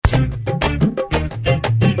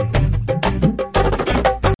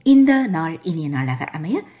இந்த நாள் இனிய நாளாக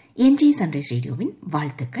அமைய NJSunrise ரேடியோவின்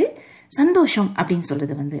வாழ்த்துக்கள். சந்தோஷம் அப்படின்னு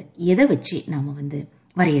சொல்றது எதை வச்சு நாம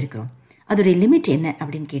வரையறுக்கிறோம், அதோடைய லிமிட் என்ன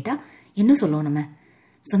அப்படின்னு கேட்டா என்ன சொல்லுவோம்? நம்ம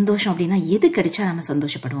சந்தோஷம் அப்படின்னா எது கிடைச்சா நம்ம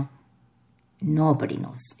சந்தோஷப்படுவோம்? நோபடி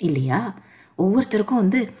நோஸ் இல்லையா?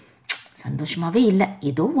 ஒவ்வொருத்தருக்கும் சந்தோஷமாவே இல்லை,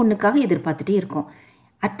 ஏதோ ஒண்ணுக்காக எதிர்பார்த்துட்டே இருக்கோம்.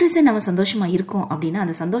 அட் பிரசன்ட் நம்ம சந்தோஷமா இருக்கோம் அப்படின்னா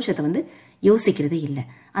அந்த சந்தோஷத்தை யோசிக்கிறதே இல்லை.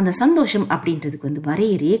 அந்த சந்தோஷம் அப்படின்றதுக்கு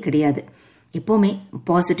வரையறையே கிடையாது. எப்பவுமே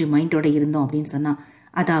பாசிட்டிவ் மைண்டோட இருந்தோம் அப்படின்னு சொன்னா,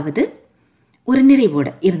 அதாவது ஒரு நிறைவோட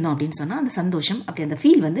இருந்தோம் அப்படின்னு சொன்னா அந்த சந்தோஷம் அப்படி அந்த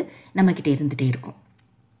ஃபீல் நம்ம கிட்ட இருந்துட்டே இருக்கும்.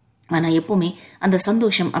 ஆனா எப்பவுமே அந்த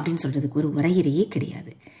சந்தோஷம் அப்படின்னு சொல்றதுக்கு ஒரு வரையறையே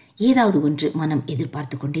கிடையாது. ஏதாவது ஒன்று மனம்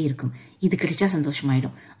எதிர்பார்த்து கொண்டே இருக்கும். இது கிடைச்சா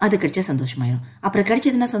சந்தோஷமாயிடும், அது கிடைச்சா சந்தோஷமாயிடும், அப்புறம்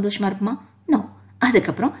கிடைச்சதுன்னா சந்தோஷமா இருக்குமா? நோ,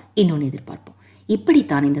 அதுக்கப்புறம் இன்னொன்னு எதிர்பார்ப்போம்.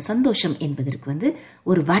 இப்படித்தான் இந்த சந்தோஷம் என்பதற்கு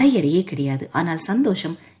ஒரு வரையறையே கிடையாது. ஆனால்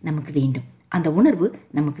சந்தோஷம் நமக்கு வேண்டும், அந்த உணர்வு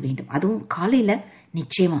நமக்கு வேண்டும். அதுவும் காலையில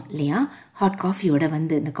நிச்சயமா இல்லையா, ஹாட் காஃபியோட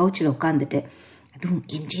இந்த கவுச்சில் உட்காந்துட்டு, அதுவும்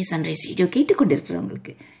NJSunrise ரேடியோ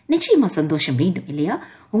கேட்டுக்கொண்டிருக்கிறவங்களுக்கு நிச்சயமா சந்தோஷம் வேண்டும் இல்லையா?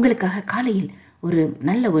 உங்களுக்காக காலையில் ஒரு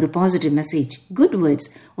நல்ல ஒரு பாசிட்டிவ் மெசேஜ், குட் வேர்ட்ஸ்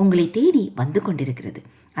உங்களை தேடி வந்து கொண்டிருக்கிறது.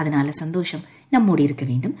 அதனால சந்தோஷம் நம்மோடு இருக்க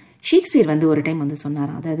வேண்டும். ஷேக்ஸ்பியர் ஒரு டைம்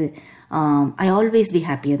சொன்னாராம், அதாவது ஐ ஆல்வேஸ் பி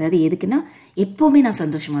ஹாப்பி. அதாவது எதுக்குன்னா, எப்பவுமே நான்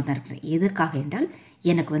சந்தோஷமா தான் இருக்கிறேன். எதற்காக என்றால்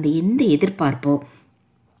எனக்கு எந்த எதிர்பார்ப்போ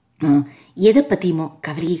எதை பற்றியுமோ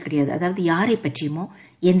கவலையே கிடையாது. அதாவது யாரை பற்றியுமோ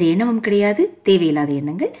எந்த எண்ணமும் கிடையாது, தேவையில்லாத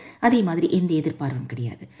எண்ணங்கள், அதே மாதிரி எந்த எதிர்பார்ப்பும்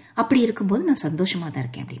கிடையாது. அப்படி இருக்கும்போது நான் சந்தோஷமா தான்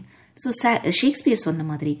இருக்கேன் அப்படின்னு. ஸோ ஷேக்ஸ்பியர் சொன்ன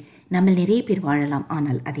மாதிரி நம்ம நிறைய பேர் வாழலாம்,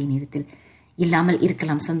 ஆனால் அதே நேரத்தில் இல்லாமல்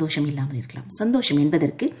இருக்கலாம், சந்தோஷம் இல்லாமல் இருக்கலாம். சந்தோஷம்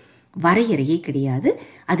என்பதற்கு வரையறையே கிடையாது.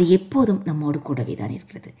 அது எப்போதும் நம்மோடு கூடவே தான்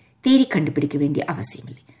இருக்கிறது. தேடி கண்டுபிடிக்க வேண்டிய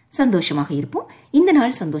அவசியம் இல்லை. சந்தோஷமாக இருப்போம். இந்த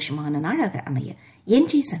நாள் சந்தோஷமான நாளாக அமைய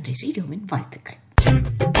NJSunrise ரேடியோவின் வாழ்த்துக்கள்.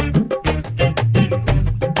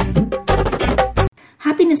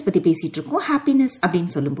 ஹாப்பினஸ் பத்தி பேசிட்டு இருக்கோம். ஹாப்பினஸ்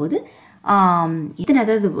அப்படின்னு சொல்லும்போது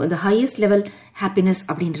அதாவது ஹையஸ்ட் லெவல் ஹாப்பினஸ்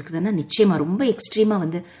அப்படின்னு இருக்குதுன்னா நிச்சயமா ரொம்ப எக்ஸ்ட்ரீமா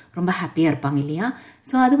ரொம்ப ஹாப்பியா இருப்பாங்க இல்லையா?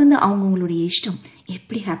 ஸோ அது அவங்கவுங்களுடைய இஷ்டம்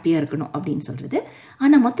எப்படி ஹாப்பியா இருக்கணும் அப்படின்னு சொல்றது.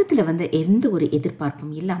 ஆனா மொத்தத்துல எந்த ஒரு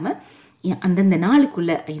எதிர்பார்ப்பும் இல்லாம அந்தந்த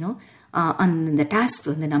நாளுக்குள்ள அந்த டாஸ்க்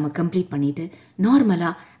நம்ம கம்ப்ளீட் பண்ணிட்டு நார்மலா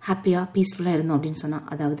ஹாப்பியா பீஸ்ஃபுல்லா இருந்தோம் அப்படின்னு சொன்னா,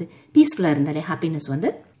 அதாவது பீஸ்ஃபுல்லா இருந்தாலே ஹாப்பினஸ்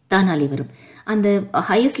தானாலே வரும். அந்த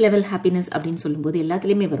ஹையஸ்ட் லெவல் ஹாப்பினஸ் அப்படின்னு சொல்லும்போது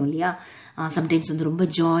எல்லாத்துலேயுமே வரும் இல்லையா? சம்டைம்ஸ் ரொம்ப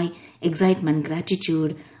ஜாய், எக்ஸைட்மெண்ட்,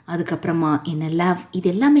 கிராட்டிடியூட், அதுக்கப்புறமா லவ், இது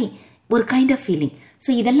எல்லாமே ஒரு கைண்ட் ஆஃப் ஃபீலிங். ஸோ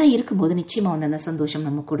இதெல்லாம் இருக்கும்போது நிச்சயமா அந்த சந்தோஷம்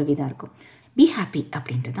நம்ம கூடவே தான் இருக்கும். பி ஹாப்பி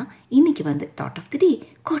அப்படின்ட்டு தான் இன்னைக்கு thought of the day,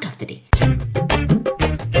 quote of the day.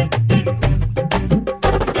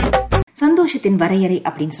 சந்தோஷத்தின் வரையறை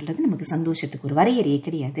அப்படின்னு சொல்றது, நமக்கு சந்தோஷத்துக்கு ஒரு வரையறையே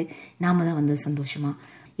கிடையாது. நாம தான் சந்தோஷமா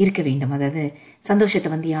இருக்க வேண்டும். அதாவது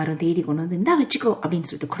சந்தோஷத்தை யாரும் தேடி கொண்டு இந்தா வச்சுக்கோ அப்படின்னு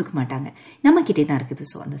சொல்லிட்டு கொடுக்க மாட்டாங்க, நம்ம கிட்டே தான் இருக்குது.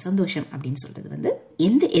 ஸோ அந்த சந்தோஷம் அப்படின்னு சொல்றது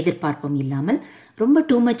எந்த எதிர்பார்ப்பும் இல்லாமல், ரொம்ப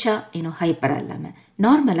டூ மச்சா ஹைப்பரா இல்லாம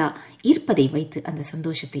நார்மலா இருப்பதை வைத்து அந்த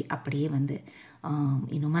சந்தோஷத்தை அப்படியே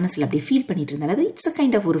மனசுல அப்படியே ஃபீல் பண்ணிட்டு இருந்தாலும் அது இட்ஸ் அ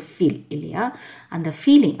கைண்ட் ஆஃப் ஒரு ஃபீல் இல்லையா? அந்த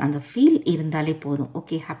ஃபீல் இருந்தாலே போதும்,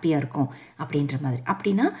 ஓகே ஹாப்பியா இருக்கும் அப்படின்ற மாதிரி.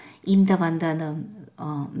 அப்படின்னா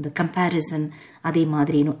அந்த கம்பேரிசன், அதே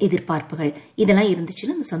மாதிரி எதிர்பார்ப்புகள் இதெல்லாம்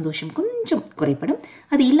இருந்துச்சுன்னா அந்த சந்தோஷம் கொஞ்சம் குறைப்படும்.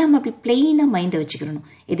 அது இல்லாமல் அப்படி பிளெயினா மைண்டை வச்சுக்கணும்,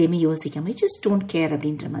 எதையுமே யோசிக்காம ஜஸ்ட் டோன்ட் கேர்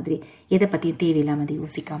அப்படின்ற மாதிரி, எதை பத்தியும் தேவையில்லாம அதை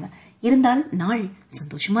யோசிக்காம இருந்தால் நாள்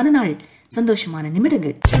சந்தோஷமான நாள், சந்தோஷமான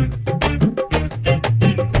நிமிடங்கள்.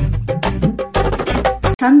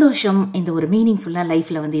 சந்தோஷம் இந்த ஒரு மீனிங்ஃபுல்லா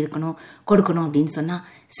லைஃப்ல இருக்கணும், கொடுக்கணும் அப்படின்னு சொன்னா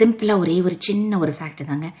சிம்பிளா ஒரே ஒரு சின்ன ஒரு ஃபேக்ட்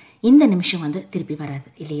தாங்க. இந்த நிமிஷம் திருப்பி வராது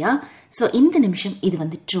இல்லையா? ஸோ இந்த நிமிஷம் இது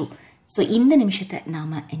ட்ரூ. ஸோ இந்த நிமிஷத்தை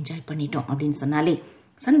நாம என்ஜாய் பண்ணிட்டோம் அப்படின்னு சொன்னாலே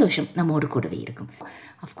சந்தோஷம் நம்மோடு கூடவே இருக்கும்.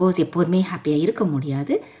 அஃப்கோர்ஸ் எப்போதுமே ஹாப்பியா இருக்க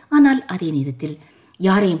முடியாது, ஆனால் அதே நேரத்தில்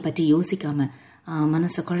யாரையும் பற்றி யோசிக்காம,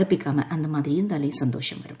 மனசை குழப்பிக்காம அந்த மாதிரி இருந்தாலே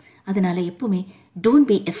சந்தோஷம் வரும். அதனால எப்பவுமே don't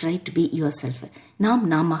be afraid to be yourself.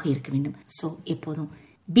 நாமாக இருக்க வேண்டும். ஸோ எப்போதும்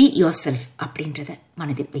பி யுவர் செல்ஃப் அப்படின்றத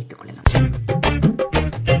மனதில் வைத்துக் கொள்ளலாம்.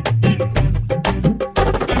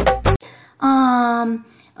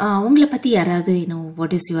 உங்களை பத்தி யாராவது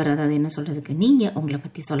வாட் இஸ் யுவர், அதாவது என்ன சொல்றதுக்கு, நீங்க உங்களை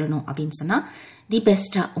பத்தி சொல்லணும் அப்படின்னு சொன்னா தி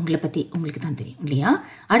பெஸ்டா உங்களை பத்தி உங்களுக்கு தான் தெரியும் இல்லையா?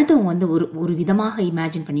 அடுத்தவங்க ஒரு விதமாக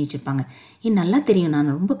இமேஜின் பண்ணி வச்சிருப்பாங்க. நல்லா தெரியும்,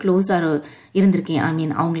 நான் ரொம்ப க்ளோஸா இருந்திருக்கேன், ஐ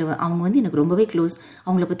மீன் அவங்க எனக்கு ரொம்பவே க்ளோஸ்,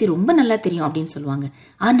 அவங்கள பத்தி ரொம்ப நல்லா தெரியும் அப்படின்னு சொல்லுவாங்க.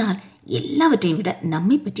 ஆனால் எல்லாவற்றையும் விட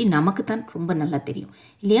நம்மை பற்றி நமக்கு தான் ரொம்ப நல்லா தெரியும்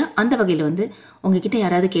இல்லையா? அந்த வகையில் வந்து உங்ககிட்ட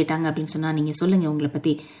யாராவது கேட்டாங்க அப்படின்னு சொன்னால் நீங்கள் சொல்லுங்கள் உங்களை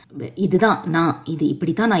பற்றி, இதுதான் நான், இது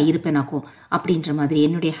இப்படி தான் நான் இருப்பேனாக்கும் அப்படின்ற மாதிரி,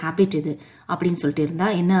 என்னுடைய ஹேபிட் இது அப்படின்னு சொல்லிட்டு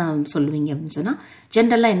இருந்தால் என்ன சொல்லுவீங்க அப்படின்னு சொன்னால்,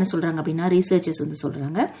 ஜென்ரலாக என்ன சொல்கிறாங்க அப்படின்னா, ரீசர்ச்சர்ஸ் வந்து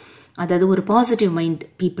சொல்கிறாங்க, அதாவது ஒரு பாசிட்டிவ் மைண்ட்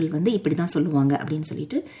பீப்புள் வந்து இப்படி தான் சொல்லுவாங்க அப்படின்னு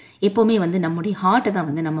சொல்லிட்டு, எப்போவுமே வந்து நம்முடைய ஹார்ட்டை தான்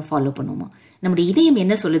வந்து நம்ம ஃபாலோ பண்ணுவோமா, நம்முடைய இதயம்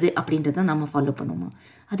என்ன சொல்லுது அப்படின்றத நம்ம ஃபாலோ பண்ணுவோமா.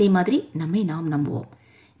 அதே மாதிரி நம்மை நாம் நம்புவோம்.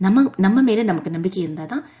 நம்ம மேலே நமக்கு நம்பிக்கை இருந்தால்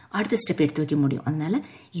தான் அடுத்த ஸ்டெப் எடுத்து வைக்க முடியும். அதனால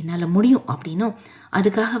என்னால் முடியும் அப்படின்னும்,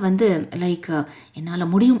 அதுக்காக வந்து லைக்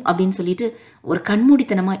என்னால் முடியும் அப்படின்னு சொல்லிட்டு ஒரு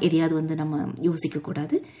கண்மூடித்தனமாக எதையாவது வந்து நம்ம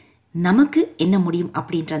யோசிக்கக்கூடாது. நமக்கு என்ன முடியும்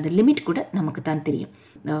அப்படின்ற அந்த லிமிட் கூட நமக்கு தான் தெரியும்.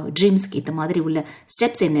 ட்ரீம்ஸ்க்கு ஏற்ற மாதிரி உள்ள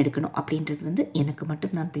ஸ்டெப்ஸ் என்ன எடுக்கணும் அப்படின்றது வந்து எனக்கு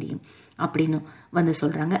மட்டும்தான் தெரியும் அப்படின்னு வந்து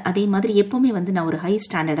சொல்கிறாங்க. அதே மாதிரி எப்போவுமே வந்து நான் ஒரு ஹை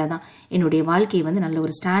ஸ்டாண்டர்டாக தான் என்னுடைய வாழ்க்கையை வந்து நல்ல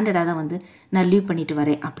ஒரு ஸ்டாண்டர்டாக தான் வந்து நான் லீவ் பண்ணிட்டு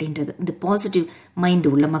வரேன் அப்படின்றது, இந்த பாசிட்டிவ்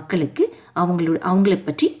மைண்டு உள்ள மக்களுக்கு அவங்களை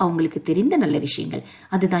பற்றி அவங்களுக்கு தெரிந்த நல்ல விஷயங்கள்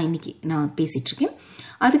அதுதான் இன்னைக்கு நான் பேசிகிட்டு இருக்கேன்.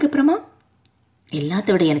 அதுக்கப்புறமா எல்லாத்த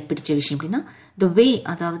விட எனக்கு பிடிச்ச விஷயம் அப்படின்னா த வே,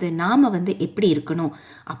 அதாவது நாம் வந்து எப்படி இருக்கணும்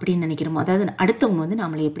அப்படின்னு நினைக்கிறோமோ, அதாவது அடுத்தவங்க வந்து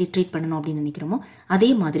நம்மளை எப்படி ட்ரீட் பண்ணணும் அப்படின்னு நினைக்கிறோமோ அதே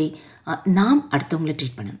மாதிரி நாம் அடுத்தவங்களை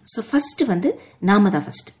ட்ரீட் பண்ணணும். ஸோ ஃபஸ்ட்டு வந்து நாம தான்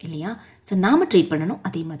ஃபஸ்ட் இல்லையா? ஸோ நாம் ட்ரீட் பண்ணணும்,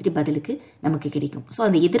 அதே மாதிரி பதிலுக்கு நமக்கு கிடைக்கும். ஸோ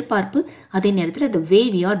அந்த எதிர்பார்ப்பு, அதே நேரத்தில் த வே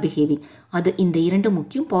வி ஆர் பிஹேவிங், அது இந்த இரண்டும்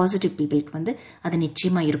முக்கியம். பாசிட்டிவ் பீப்புளுக்கு வந்து அது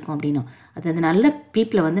நிச்சயமாக இருக்கும் அப்படின்னும், அது நல்ல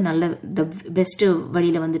பீப்புளை வந்து நல்ல த பெஸ்ட்டு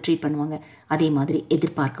வழியில் வந்து ட்ரீட் பண்ணுவாங்க, அதே மாதிரி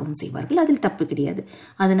எதிர்பார்க்கவும் செய்வார்கள். அதில் தப்பு கிடையாது.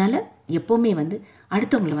 அதனால் எப்போவுமே வந்து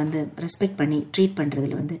அடுத்தவங்களை வந்து ரெஸ்பெக்ட் பண்ணி ட்ரீட்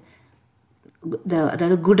பண்ணுறதுல வந்து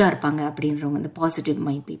அதாவது குட்டாக இருப்பாங்க அப்படின்றவங்க இந்த பாசிட்டிவ்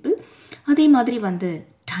மைண்ட் பீப்புள். அதே மாதிரி வந்து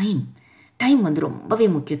டைம் வந்து ரொம்பவே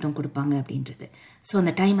முக்கியத்துவம் கொடுப்பாங்க அப்படின்றது. ஸோ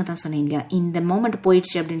அந்த டைமை தான் சொன்னேன் இல்லையா, இந்த மோமெண்ட்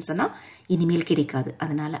போயிடுச்சு அப்படின்னு சொன்னால் இனிமேல் கிடைக்காது.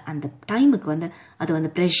 அதனால் அந்த டைமுக்கு வந்து அது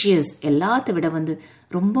வந்து ப்ரெஷியஸ், எல்லாத்த விட வந்து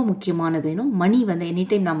ரொம்ப முக்கியமானதுன்னு. மணி வந்து எனி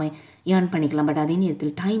டைம் நம்ம ஏர்ன் பண்ணிக்கலாம், பட் அதே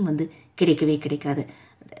நேரத்தில் டைம் வந்து கிடைக்கவே கிடைக்காது.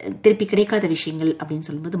 திருப்பி கிடைக்காத விஷயங்கள் அப்படின்னு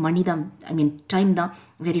சொல்லும்போது மணி தான், டைம் தான்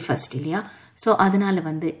வெரி ஃபர்ஸ்ட் இல்லையா? ஸோ அதனால்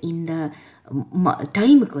வந்து இந்த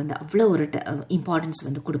டைமுக்கு வந்து அவ்வளோ ஒரு இம்பார்ட்டன்ஸ்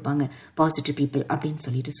வந்து கொடுப்பாங்க பாசிட்டிவ் பீப்புள் அப்படின்னு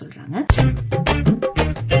சொல்லிட்டு சொல்கிறாங்க.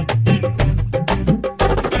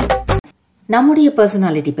 நம்முடைய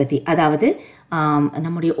பர்சனாலிட்டி பற்றி, அதாவது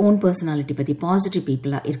நம்முடைய ஓன் பர்சனாலிட்டி பற்றி, பாசிட்டிவ்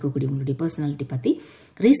பீப்புளாக இருக்கக்கூடியவங்களுடைய பர்சனாலிட்டி பற்றி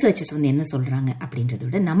ரீசர்ச்சர்ஸ் வந்து என்ன சொல்கிறாங்க அப்படின்றத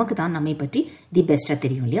விட நமக்கு தான் நம்மை பற்றி தி பெஸ்ட்டாக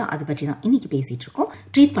தெரியும் இல்லையா? அதை பற்றி தான் இன்றைக்கி பேசிகிட்டு இருக்கோம்.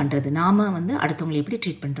 ட்ரீட் பண்ணுறது, நாம் வந்து அடுத்தவங்களை எப்படி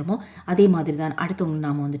ட்ரீட் பண்ணுறோமோ அதே மாதிரி தான் அடுத்தவங்களை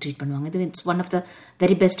நாம் வந்து ட்ரீட் பண்ணுவாங்க. இது it's one of the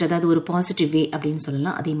very best, அதாவது ஒரு பாசிட்டிவ் வே அப்படின்னு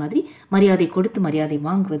சொல்லலாம். அதே மாதிரி மரியாதை கொடுத்து மரியாதை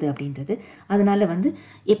வாங்குவது அப்படின்றது. அதனால் வந்து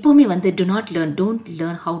எப்போவுமே வந்து don't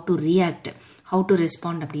learn how to react, how to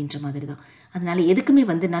respond அப்படின்ற மாதிரி தான். அதனால எதுக்குமே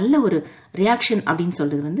வந்து நல்ல ஒரு ரியாக்ஷன் அப்படின்னு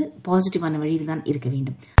சொல்றது வந்து பாசிட்டிவான வழியில் தான் இருக்க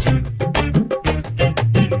வேண்டும்.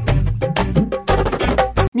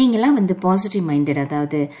 நீங்களாம் வந்து பாசிட்டிவ் மைண்டட்,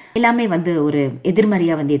 அதாவது எல்லாமே வந்து ஒரு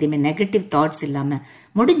எதிர்மறையாக வந்து எதுவுமே நெகட்டிவ் தாட்ஸ் இல்லாமல்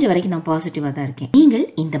முடிஞ்ச வரைக்கும் நான் பாசிட்டிவாக தான் இருக்கேன். நீங்கள்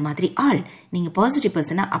இந்த மாதிரி ஆள், நீங்கள் பாசிட்டிவ்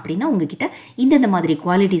பர்சனா அப்படின்னா உங்ககிட்ட இந்த மாதிரி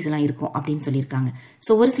குவாலிட்டிஸ் எல்லாம் இருக்கும் அப்படின்னு சொல்லியிருக்காங்க.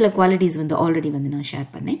 ஸோ ஒரு சில குவாலிட்டிஸ் வந்து ஆல்ரெடி வந்து நான் ஷேர்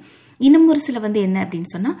பண்ணேன். இன்னும் ஒரு சில வந்து என்ன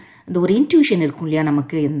அப்படின்னு சொன்னால், இந்த ஒரு இன்ட்யூஷன் இருக்கும் இல்லையா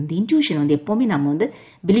நமக்கு, இந்த இன்ட்யூஷன் வந்து எப்போவுமே நம்ம வந்து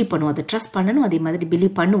பிலீவ் பண்ணுவோம், அதை ட்ரஸ்ட் பண்ணணும், அதே மாதிரி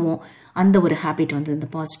பிலீவ் பண்ணுவோம். அந்த ஒரு ஹேபிட் வந்து இந்த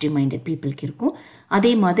பாசிட்டிவ் மைண்டட் பீப்புளுக்கு இருக்கும்.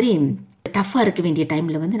 அதே மாதிரி டஃப்பாக இருக்க வேண்டிய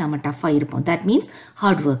டைமில் வந்து நம்ம டஃப்பாக இருப்போம். தட் மீன்ஸ்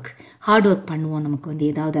ஹார்ட் ஒர்க் பண்ணுவோம். நமக்கு வந்து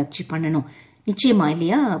ஏதாவது அச்சீவ் பண்ணணும் நிச்சயமா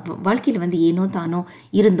இல்லையா? வாழ்க்கையில் வந்து ஏனோ தானோ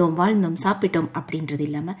இருந்தோம், வாழ்ந்தோம், சாப்பிட்டோம் அப்படின்றது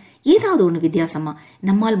இல்லாமல் ஏதாவது ஒன்று வித்தியாசமாக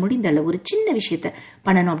நம்மால் முடிந்த அளவு ஒரு சின்ன விஷயத்த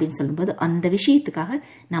பண்ணணும் அப்படின்னு சொல்லும்போது அந்த விஷயத்துக்காக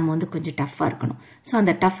நம்ம வந்து கொஞ்சம் டஃப்பாக இருக்கணும். ஸோ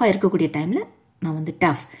அந்த டஃப்பாக இருக்கக்கூடிய டைமில் நான் வந்து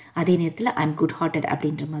டஃப், அதே நேரத்தில் ஐ எம் குட் ஹார்ட்டட்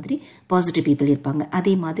அப்படின்ற மாதிரி பாசிட்டிவ் பீப்புள் இருப்பாங்க.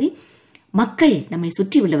 அதே மாதிரி மக்கள், நம்மை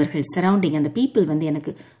சுற்றி உள்ளவர்கள், சரௌண்டிங், அந்த பீப்புள் வந்து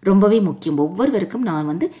எனக்கு ரொம்பவே முக்கியம். ஒவ்வொருவருக்கும் நான்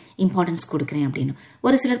வந்து இம்பார்ட்டன்ஸ் கொடுக்குறேன் அப்படின்னு.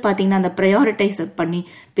 ஒரு சிலர் பார்த்தீங்கன்னா அந்த ப்ரையாரிட்டைஸ் பண்ணி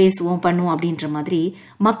பேசுவோம் பண்ணுவோம் அப்படின்ற மாதிரி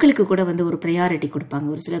மக்களுக்கு கூட வந்து ஒரு ப்ரையாரிட்டி கொடுப்பாங்க.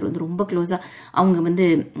 ஒரு சிலர் வந்து ரொம்ப க்ளோஸாக அவங்க வந்து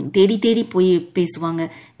தேடி போய் பேசுவாங்க.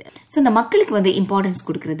 ஸோ அந்த மக்களுக்கு வந்து இம்பார்ட்டன்ஸ்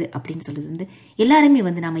கொடுக்குறது அப்படின்னு சொல்றது வந்து எல்லாருமே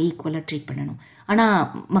வந்து நம்ம ஈக்குவலாக ட்ரீட் பண்ணணும். ஆனால்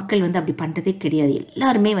மக்கள் வந்து அப்படி பண்ணுறதே கிடையாது.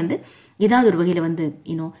 எல்லாருமே வந்து ஏதாவது ஒரு வகையில் வந்து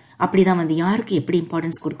அப்படி தான் வந்து யாருக்கு எப்படி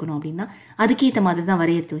இம்பார்ட்டன்ஸ் கொடுக்கணும் அப்படின்னா அதுக்கேற்ற மாதிரி தான்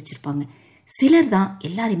வரையறுத்து வச்சுருப்பாங்க. சிலர் தான்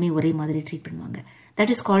எல்லாருமே ஒரே மாதிரி ட்ரீட் பண்ணுவாங்க.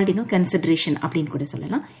 தட் இஸ் கால்ட் கன்சிடரேஷன் அப்படின்னு கூட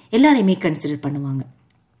சொல்லலாம். எல்லாரையுமே கன்சிடர் பண்ணுவாங்க.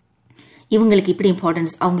 இவங்களுக்கு இப்படி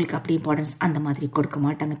இம்பார்ட்டன்ஸ், அவங்களுக்கு அப்படி இம்பார்ட்டன்ஸ் அந்த மாதிரி கொடுக்க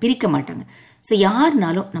மாட்டாங்க, பிரிக்க மாட்டாங்க. ஸோ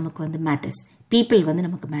யாருனாலும் நமக்கு வந்து மேட்டர்ஸ், பீப்புள் வந்து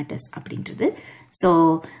நமக்கு மேட்டர்ஸ் அப்படின்றது. ஸோ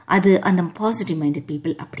அது அந்த பாசிட்டிவ் மைண்டட்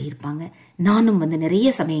பீப்புள் அப்படி இருப்பாங்க. நானும் வந்து நிறைய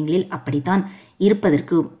சமயங்களில் அப்படித்தான்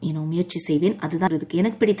இருப்பதற்கு முயற்சி செய்வேன். அதுதான் இதுக்கு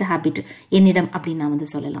எனக்கு பிடித்த ஹேபிட் என்னிடம் அப்படின்னு நான் வந்து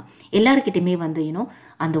சொல்லலாம். எல்லாருக்கிட்டையுமே வந்து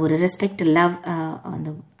அந்த ஒரு ரெஸ்பெக்ட், லவ், அந்த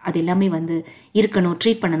அது எல்லாமே வந்து இருக்கணும்,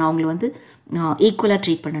 ட்ரீட் பண்ணணும், அவங்களை வந்து ஈக்குவலாக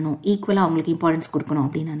ட்ரீட் பண்ணணும், ஈக்குவலாக அவங்களுக்கு இம்பார்ட்டன்ஸ் கொடுக்கணும்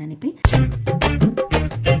அப்படின்னு நான் நினைப்பேன்.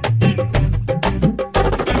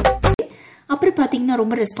 அப்புறம் பார்த்தீங்கன்னா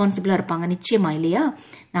ரொம்ப ரெஸ்பான்சிபிளாக இருப்பாங்க நிச்சயமா, இல்லையா?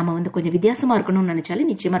 நம்ம வந்து கொஞ்சம் வித்தியாசமாக இருக்கணும்னு நினச்சாலே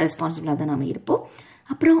நிச்சயமாக ரெஸ்பான்சிபிளாக தான் நம்ம இருப்போம்.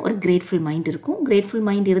 அப்புறம் ஒரு கிரேட்ஃபுல் மைண்ட் இருக்கும். கிரேட்ஃபுல்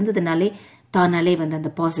மைண்ட் இருந்ததுனாலே தானாலே வந்து அந்த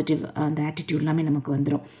பாசிட்டிவ் அந்த ஆட்டிடியூட் எல்லாமே நமக்கு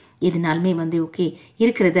வந்துடும். எதுனாலுமே வந்து ஓகே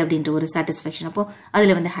இருக்கிறது அப்படின்ற ஒரு சாட்டிஸ்ஃபேக்ஷன், அப்போ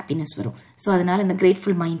அதில் வந்து ஹாப்பினஸ் வரும். ஸோ அதனால அந்த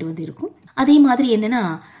கிரேட்ஃபுல் மைண்ட் வந்து இருக்கும். அதே மாதிரி என்னன்னா,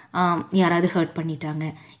 யாராவது ஹர்ட் பண்ணிட்டாங்க,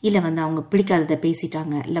 இல்லை வந்து அவங்க பிடிக்காததை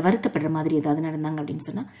பேசிட்டாங்க, இல்லை வருத்தப்படுற மாதிரி ஏதாவது நடந்தாங்க அப்படின்னு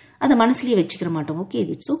சொன்னால் அதை மனசுலேயே வச்சுக்கிற மாட்டோம். ஓகே,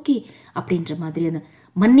 இட்ஸ் ஓகே அப்படின்ற மாதிரி அந்த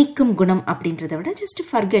மன்னிக்கும் குணம் அப்படின்றத விட ஜஸ்ட்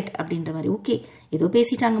ஃபர்கெட் அப்படின்ற மாதிரி, ஓகே ஏதோ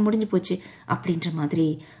பேசிட்டாங்க முடிஞ்சு போச்சு அப்படின்ற மாதிரி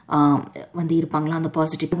வந்து இருப்பாங்களா. அந்த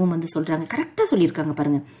பாசிட்டிவும் வந்து சொல்கிறாங்க, கரெக்டாக சொல்லியிருக்காங்க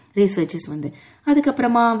பாருங்கள் ரீசர்ச்சர்ஸ் வந்து.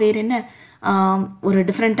 அதுக்கப்புறமா வேற என்ன, ஒரு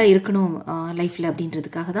டிஃப்ரெண்ட்டாக இருக்கணும் லைஃப்பில்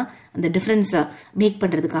அப்படின்றதுக்காக தான், அந்த டிஃப்ரென்ஸை மேக்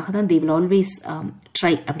பண்ணுறதுக்காக தான் தே வில் ஆல்வேஸ்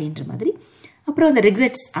ட்ரை அப்படின்ற மாதிரி. அப்புறம் அந்த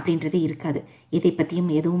ரிக்ரெட்ஸ் அப்படின்றதே இருக்காது. எதை பற்றியும்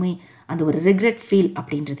எதுவுமே அந்த ஒரு ரிக்ரெட் ஃபீல்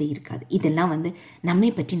அப்படின்றதே இருக்காது. இதெல்லாம் வந்து நம்மை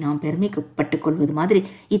பற்றி நாம் பெருமைப்பட்டுக் கொள்வது மாதிரி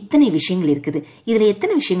இத்தனை விஷயங்கள் இருக்குது. இதில்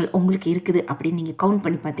எத்தனை விஷயங்கள் உங்களுக்கு இருக்குது அப்படின்னு நீங்கள் கவுண்ட்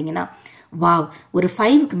பண்ணி பார்த்தீங்கன்னா, வாவ், ஒரு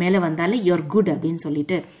 5க்கு மேலே வந்தாலே யூஆர் குட் அப்படின்னு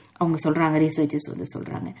சொல்லிட்டு அவங்க சொல்கிறாங்க, ரிசர்ச்சர்ஸ் வந்து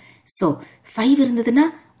சொல்கிறாங்க. ஸோ 5 இருந்ததுன்னா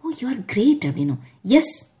யூ ஆர் கிரேட் அப்படின்னும்.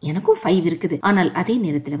 எஸ், எனக்கும் 5 இருக்குது. ஆனால் அதே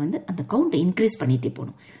நேரத்தில் வந்து அந்த கவுண்டை இன்க்ரீஸ் பண்ணிட்டே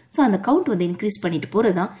போகணும். ஸோ அந்த கவுண்ட் வந்து இன்க்ரீஸ் பண்ணிட்டு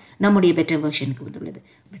போகிறது தான் நம்முடைய பெட்டர் வெர்ஷனுக்கு வந்து உள்ளது.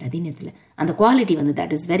 பட் அதே நேரத்தில் அந்த குவாலிட்டி வந்து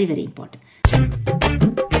that is very very important.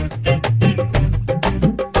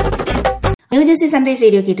 NJC sunrise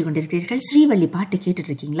radio கேட்டுக்கொண்டிருக்கிறீர்கள். ஸ்ரீவள்ளி பாட்டு கேட்டுட்டு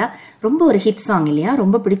இருக்கீங்களா? ரொம்ப ஒரு ஹிட் சாங் இல்லையா?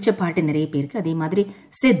 ரொம்ப பிடிச்ச பாட்டு நிறைய பேருக்கு. அதே மாதிரி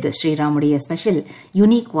சித் ஸ்ரீராமுடைய ஸ்பெஷல்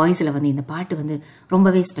யூனிக் வாய்ஸில் வந்து இந்த பாட்டு வந்து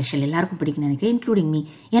ரொம்பவே ஸ்பெஷல், எல்லாருக்கும் பிடிக்கும்னு நினைக்கிறேன், இன்க்ளூடிங் மீ.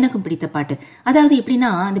 எனக்கும் பிடித்த பாட்டு. அதாவது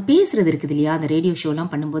எப்படின்னா, அந்த பேசுறது இருக்குது இல்லையா, அந்த ரேடியோ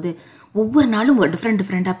ஷோலாம் பண்ணும்போது ஒவ்வொரு நாளும்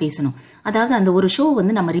டிஃப்ரெண்ட்டாக பேசணும். அதாவது அந்த ஒரு ஷோ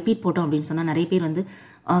வந்து நம்ம ரிப்பீட் போட்டோம் அப்படின்னு சொன்னால் நிறைய பேர் வந்து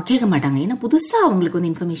கேட்க மாட்டாங்க. ஏன்னா புதுசாக அவங்களுக்கு வந்து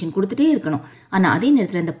இன்ஃபர்மேஷன் கொடுத்துட்டே இருக்கணும். ஆனால் அதே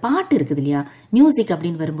நேரத்தில் இந்த பாட்டு இருக்குது இல்லையா, மியூசிக்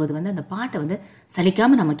அப்படின்னு வரும்போது வந்து அந்த பாட்டை வந்து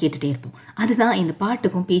சலிக்காமல் நம்ம கேட்டுகிட்டே இருப்போம். அதுதான் இந்த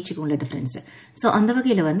பாட்டுக்கும் பேச்சுக்கும் உள்ள டிஃப்ரென்ஸு. ஸோ அந்த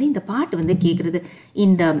வகையில் வந்து இந்த பாட்டு வந்து கேட்குறது,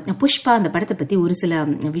 இந்த புஷ்பா அந்த படத்தை பற்றி ஒரு சில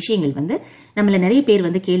விஷயங்கள் வந்து நம்மள நிறைய பேர்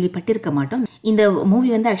வந்து கேள்விப்பட்டிருக்க மாட்டோம். இந்த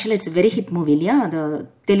மூவி வந்து ஆக்சுவலாக இட்ஸ் வெரி ஹிட் மூவி இல்லையா, அது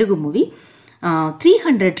தெலுங்கு மூவி.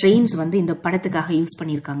 300 ட்ரெயின்ஸ் வந்து இந்த படத்துக்காக யூஸ்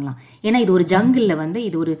பண்ணியிருக்காங்களாம். ஏன்னா இது ஒரு ஜங்கிளில் வந்து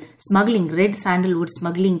இது ஒரு ஸ்மக்லிங், ரெட் சாண்டல்வுட்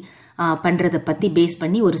ஸ்மக்லிங் பண்ணுறதை பற்றி பேஸ்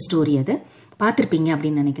பண்ணி ஒரு ஸ்டோரி. அது பார்த்துருப்பீங்க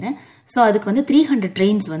அப்படின்னு நினைக்கிறேன். ஸோ அதுக்கு வந்து 300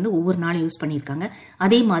 ட்ரெயின்ஸ் வந்து ஒவ்வொரு நாளும் யூஸ் பண்ணியிருக்காங்க.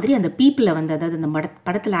 அதே மாதிரி அந்த பீப்புளை வந்து, அதாவது அந்த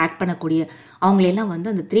படத்தில் ஆக்ட் பண்ணக்கூடிய அவங்களெல்லாம்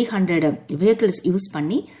வந்து அந்த 300 வெஹிக்கிள்ஸ் யூஸ்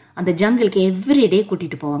பண்ணி அந்த ஜங்கிளுக்கு எவ்ரிடே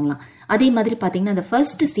கூட்டிகிட்டு போவாங்களாம். அதே மாதிரி பார்த்தீங்கன்னா அந்த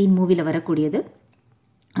ஃபர்ஸ்ட் சீன் மூவியில் வரக்கூடியது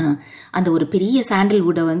அந்த ஒரு பெரிய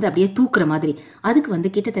சாண்டல்வுட்டை வந்து அப்படியே தூக்குற மாதிரி, அதுக்கு வந்து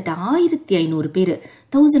கிட்டத்தட்ட 1500 பேர்,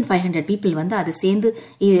 1500 பீப்புள் வந்து அதை சேர்ந்து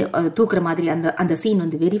தூக்குற மாதிரி அந்த சீன்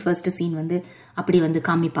வந்து வெரி ஃபர்ஸ்ட் சீன் வந்து அப்படி வந்து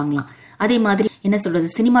காமிப்பாங்களாம். அதே மாதிரி என்ன சொல்றது,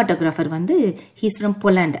 சினிமாட்டோகிராஃபர் வந்து ஹீஸ் ஃப்ரம்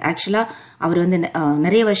போலாண்ட். ஆக்சுவலா அவர் வந்து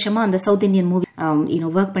நிறைய வருஷமா அந்த சவுத் இந்தியன் மூவி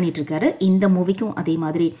ஒர்க் பண்ணிட்டு இருக்காரு. இந்த மூவிக்கும் அதே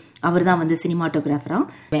மாதிரி அவர் தான் வந்து சினிமாட்டோகிராஃபரா.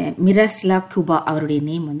 மிராஸ்லா குபா அவருடைய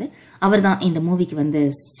நேம் வந்து, அவர் தான் இந்த மூவிக்கு வந்து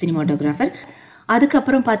சினிமாட்டோகிராஃபர்.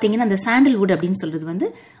 அதுக்கப்புறம் பார்த்தீங்கன்னா அந்த சாண்டல்வுட் அப்படின்னு சொல்றது வந்து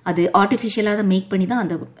அது ஆர்டிஃபிஷியலாக தான் மேக் பண்ணி தான்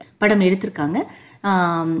அந்த படம் எடுத்திருக்காங்க.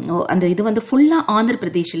 அந்த இது வந்து ஃபுல்லாக ஆந்திர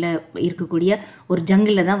பிரதேஷில் இருக்கக்கூடிய ஒரு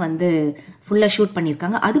ஜங்கிளில் தான் வந்து ஃபுல்லாக ஷூட்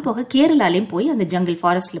பண்ணியிருக்காங்க. அது போக கேரளாலையும் போய் அந்த ஜங்கிள்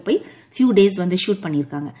ஃபாரஸ்ட்டில் போய் ஃபியூ டேஸ் வந்து ஷூட்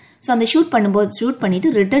பண்ணியிருக்காங்க. ஸோ அந்த ஷூட் பண்ணிட்டு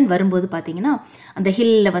ரிட்டர்ன் வரும்போது பார்த்தீங்கன்னா அந்த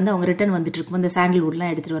ஹில்லில் வந்து அவங்க ரிட்டர்ன் வந்துட்டு இருக்கும்போது அந்த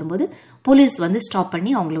சாண்டல்வுட்லாம் எடுத்துகிட்டு வரும்போது போலீஸ் வந்து ஸ்டாப்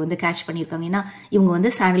பண்ணி அவங்கள வந்து கேட்ச் பண்ணியிருக்காங்க. ஏன்னா இவங்க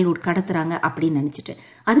வந்து சாண்டல்வுட் கடத்துறாங்க அப்படின்னு நினச்சிட்டு.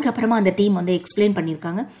 அதுக்கப்புறமா அந்த டீம் வந்து எக்ஸ்பிளைன்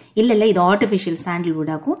பண்ணியிருக்காங்க, இல்லை இது ஆர்டிஃபிஷியல்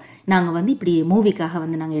சாண்டல்வுட்டாக்கும், நாங்கள் வந்து இப்படி மூவிக்காக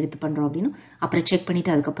வந்து நாங்கள் எடுத்து பண்ணுறோம் அப்படின்னு. அப்புறம் செக்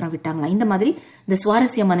பண்ணிட்டு அதுக்கப்புறம் விட்டாங்களா. இந்த மாதிரி இந்த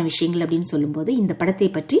சுவாரஸ்யமான விஷயங்கள் அப்படின்னு சொல்லும்போது இந்த படத்தை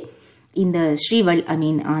பற்றி, இந்த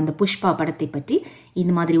அந்த புஷ்பா படத்தை பற்றி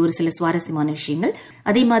இந்த மாதிரி ஒரு சில சுவாரஸ்யமான விஷயங்கள்.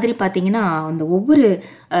 அதே மாதிரி பார்த்தீங்கன்னா அந்த ஒவ்வொரு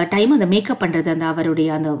டைம் அந்த மேக்கப் பண்ணுறது, அந்த அவருடைய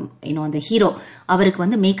அந்த ஹீரோ அவருக்கு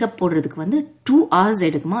வந்து மேக்கப் போடுறதுக்கு வந்து 2 hours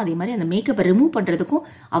எடுக்குமா. அதே மாதிரி அந்த மேக்கப்பை ரிமூவ் பண்ணுறதுக்கும்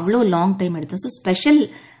அவ்வளோ லாங் டைம் எடுத்தோம். ஸோ ஸ்பெஷல்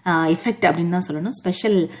எஃபெக்ட் அப்படின்னு தான் சொல்லணும்.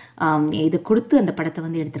 ஸ்பெஷல் இது கொடுத்து அந்த படத்தை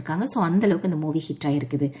வந்து எடுத்திருக்காங்க. ஸோ அந்த அளவுக்கு அந்த மூவி ஹிட்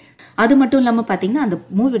ஆயிருக்குது. அது மட்டும் இல்லாமல் பார்த்தீங்கன்னா அந்த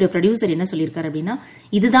மூவியோட ப்ரொடியூசர் என்ன சொல்லியிருக்காரு அப்படின்னா,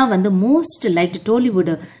 இதுதான் வந்து மோஸ்ட் லைக்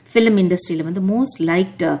டோலிவுட் ஃபிலிம் இண்டஸ்ட்ரியில வந்து மோஸ்ட்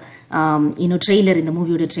லைக்ட் ட்ரெய்லர், இந்த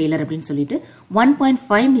மூவியோட ட்ரெய்லர் அப்படின்னு சொல்லிட்டு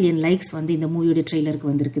 1.5 மில்லியன் லைக்ஸ் வந்து இந்த மூவியோட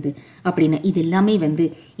ட்ரெய்லருக்கு வந்திருக்குது அப்படின்னு. இது எல்லாமே வந்து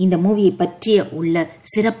இந்த மூவியை பற்றிய உள்ள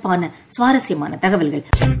சிறப்பான சுவாரஸ்யமான தகவல்கள்.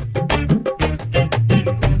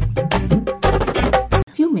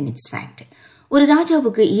 few minutes fact. ஒரு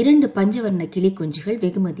ராஜாவுக்கு 2 பஞ்சவர்ண கிளி குஞ்சுகள்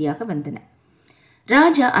வெகுமதியாக வந்தன.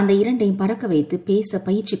 ராஜா அந்த 2ஐயும் பறக்க வைத்து பேச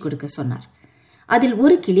பயிற்சி கொடுக்க சொன்னார். அதில்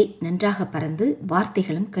ஒரு கிளி நன்றாக பறந்து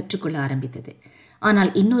வார்த்தைகளும் கற்றுக்கொள்ள ஆரம்பித்தது.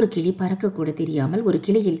 ஆனால் இன்னொரு கிளி பறக்க கூட தெரியாமல் ஒரு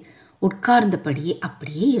கிளியில் உட்கார்ந்தபடியே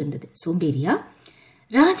அப்படியே இருந்தது. சோம்பேறியா?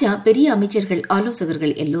 ராஜா பெரிய அமைச்சர்கள்,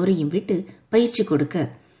 ஆலோசகர்கள் எல்லோரையும் விட்டு பயிற்சி கொடுக்க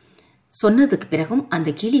சொன்னதுக்கு பிறகும் அந்த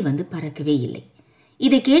கிளி வந்து பறக்கவே இல்லை.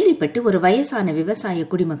 இதை கேள்விப்பட்டு ஒரு வயசான விவசாய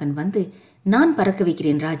குடிமகன் வந்து, நான் பறக்க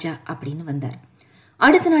வைக்கிறேன் ராஜா அப்படின்னு வந்தார்.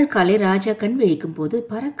 அடுத்த நாள் காலை ராஜா கண் விழிக்கும் போது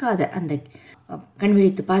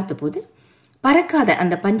பறக்காத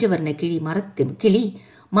அந்த பஞ்சவர்ண கிளி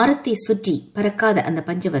மரத்தை சுற்றி பறக்காத அந்த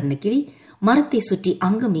பஞ்சவர்ண கிளி மரத்தை சுற்றி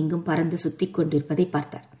அங்கும் இங்கும் பறந்து சுத்தி கொண்டிருப்பதை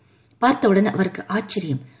பார்த்தார். பார்த்தவுடன் அவருக்கு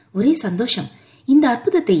ஆச்சரியம், ஒரே சந்தோஷம். இந்த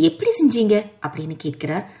அற்புதத்தை எப்படி செஞ்சீங்க அப்படின்னு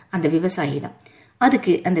கேட்கிறார் அந்த விவசாயியிடம்.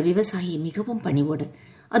 அதுக்கு அந்த விவசாயி மிகவும் பணிவோடு,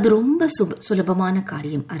 அது ரொம்ப சுலபமான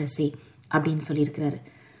காரியம் அரசே அப்படின்னு சொல்லியிருக்காரு.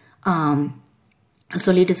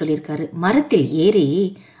 மரத்தில் ஏறி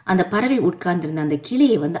அந்த பறவை உட்கார்ந்திருந்த அந்த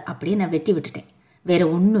கிளையை வந்து அப்படியே நான் வெட்டி விட்டுட்டேன், வேற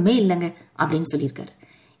ஒண்ணுமே இல்லைங்க அப்படின்னு சொல்லியிருக்காரு.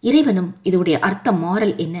 இறைவனும் இதோடைய அர்த்த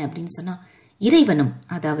மாரல் என்ன அப்படின்னு சொன்னா, இறைவனும்,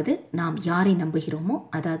 அதாவது நாம் யாரை நம்புகிறோமோ,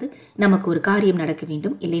 அதாவது நமக்கு ஒரு காரியம் நடக்க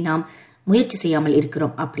வேண்டும், இல்லை நாம் முயற்சி செய்யாமல்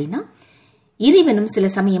இருக்கிறோம் அப்படின்னா, இறைவனும் சில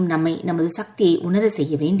சமயம் நம்மை நமது சக்தியை உணர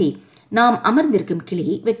செய்ய வேண்டி நாம் அமர்ந்திருக்கும்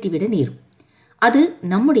கிளையை வெட்டிவிட நேரும். அது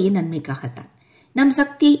நம்முடைய நன்மைக்காகத்தான். நம்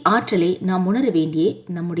சக்தியை, ஆற்றலை நாம் உணர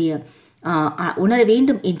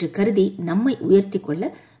வேண்டும் என்று கருதி நம்மை உயர்த்தி கொள்ள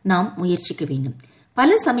நாம் முயற்சிக்க வேண்டும். பல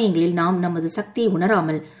சமயங்களில் நாம் நமது சக்தியை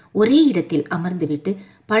உணராமல் ஒரே இடத்தில் அமர்ந்துவிட்டு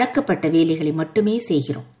பழக்கப்பட்ட வேலைகளை மட்டுமே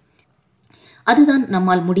செய்கிறோம். அதுதான்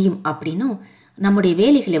நம்மால் முடியும் அப்படின்னும் நம்முடைய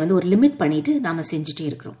வேலைகளை வந்து ஒரு லிமிட் பண்ணிட்டு நாம செஞ்சுட்டே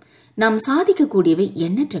இருக்கிறோம். நாம் சாதிக்கக்கூடியவை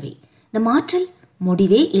எண்ணற்றவை, நம் ஆற்றல்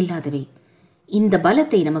முடிவே இல்லாதவை. இந்த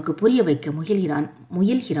பலத்தை நமக்கு புரிய வைக்க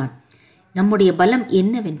முயல்கிறான். நம்முடைய பலம்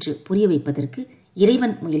என்னவென்று புரிய வைப்பதற்கு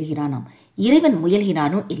இறைவன் முயல்கிறானாம். இறைவன்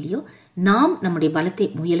முயல்கிறானோ இல்லையோ, நாம் நம்முடைய பலத்தை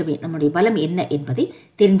நம்முடைய பலம் என்ன என்பதை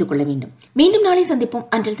தெரிந்து கொள்ள வேண்டும். மீண்டும் நாளை சந்திப்போம்.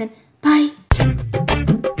 Until then, bye.